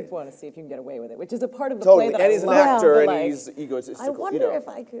 It's And crazy. you want to see if you can get away with it, which is a part of the Totally, play that and I he's an love, actor, but, and like, he's egotistical. I wonder you know, if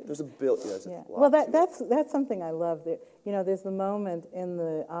I could. There's a bill. You know, there's a Yeah. lot Well, to it. that's something I love. That, you know, there's the moment in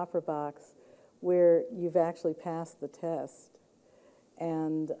the opera box where you've actually passed the test,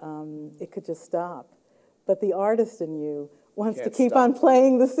 and it could just stop. But the artist in you wants to Can't keep stop. on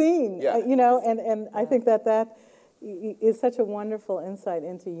playing the scene. Yeah. You know, and I think that is such a wonderful insight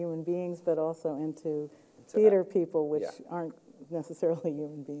into human beings, but also into theater people, which aren't necessarily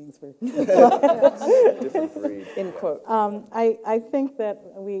human beings. Different breed. In quote. I think that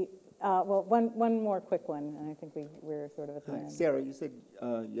one more quick one, and I think we're sort of at the Hi, end. Sarah, you said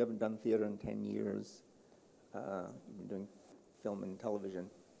you haven't done theater in 10 years. You've been doing film and television.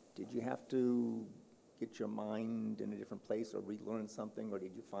 Did you have to get your mind in a different place or relearn something, or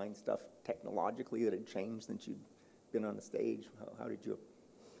did you find stuff technologically that had changed since you'd been on the stage? How did you?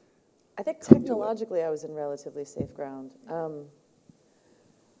 I think technologically I was in relatively safe ground.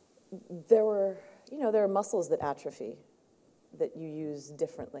 There are muscles that atrophy that you use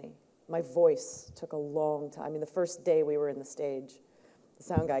differently. My voice took a long time. I mean, the first day we were in the stage, the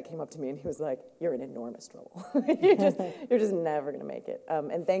sound guy came up to me and he was like, "You're in enormous trouble. you're just never gonna make it."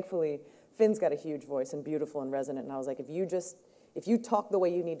 And thankfully, Finn's got a huge voice and beautiful and resonant. And I was like, if you talk the way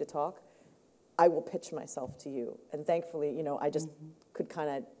you need to talk, I will pitch myself to you. And thankfully, you know, I just could kind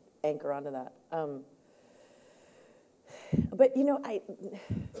of anchor onto that. But you know,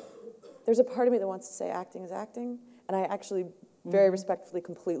 there's a part of me that wants to say acting is acting, and I actually very respectfully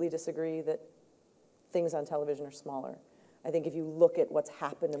completely disagree that things on television are smaller. I think if you look at what's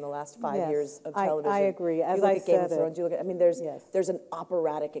happened in the last 5 years of television, I agree. As you look I at Game of said Thrones, you look at, I mean, there's an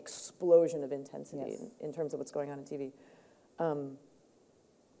operatic explosion of intensity Yes. in terms of what's going on in TV.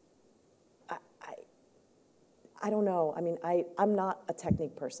 I don't know. I mean, I'm not a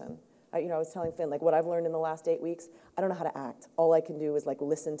technique person. I was telling Finn, like, what I've learned in the last 8 weeks, I don't know how to act. All I can do is, like,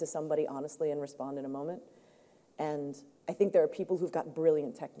 listen to somebody honestly and respond in a moment. And I think there are people who've got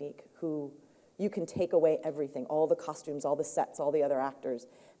brilliant technique who you can take away everything, all the costumes, all the sets, all the other actors,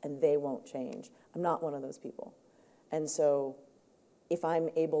 and they won't change. I'm not one of those people. And so if I'm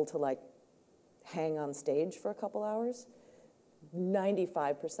able to, like, hang on stage for a couple hours,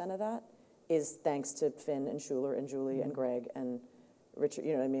 95% of that is thanks to Finn and Schuler and Julie and Greg and Richard.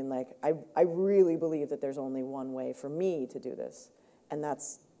 You know what I mean? Like, I really believe that there's only one way for me to do this, and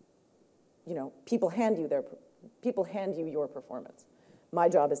that's, you know, people hand you your performance. My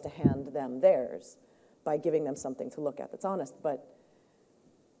job is to hand them theirs by giving them something to look at that's honest. But,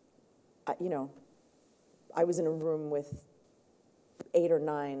 I was in a room with 8 or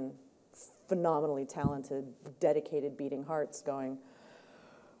 9 phenomenally talented, dedicated, beating hearts going,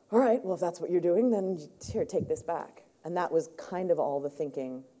 all right, well, if that's what you're doing, then here, take this back. And that was kind of all the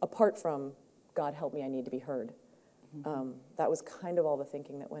thinking, apart from, God help me, I need to be heard. That was kind of all the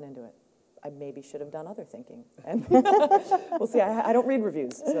thinking that went into it. I maybe should have done other thinking. And we'll see. I don't read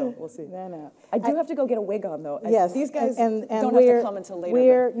reviews, so we'll see. No. I do have to go get a wig on, though. Yes, These guys and don't have to come until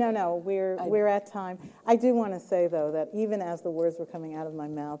later. We're at time. I do want to say, though, that even as the words were coming out of my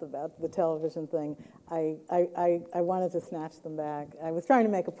mouth about the television thing, I wanted to snatch them back. I was trying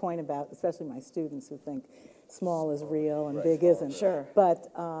to make a point about, especially my students who think small is real and big isn't. Sure. But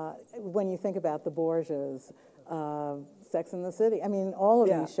when you think about the Borgias, Sex and the City, I mean, all of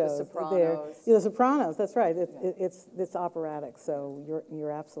these shows. The Sopranos. The Sopranos, that's right. It's operatic, so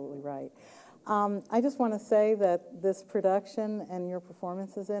you're absolutely right. I just want to say that this production and your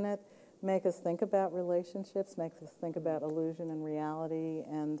performances in it make us think about relationships, make us think about illusion and reality,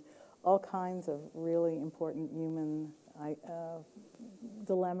 and all kinds of really important human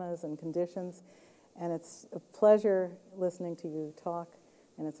dilemmas and conditions. And it's a pleasure listening to you talk,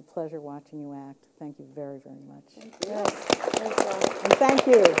 and it's a pleasure watching you act. Thank you very, very much. Thank you. Yes. Thanks, Ron. And thank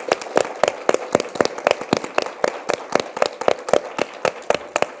you.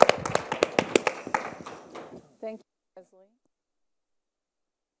 Thank you, Leslie.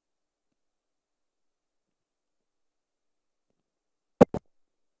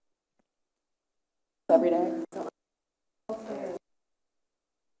 Every day.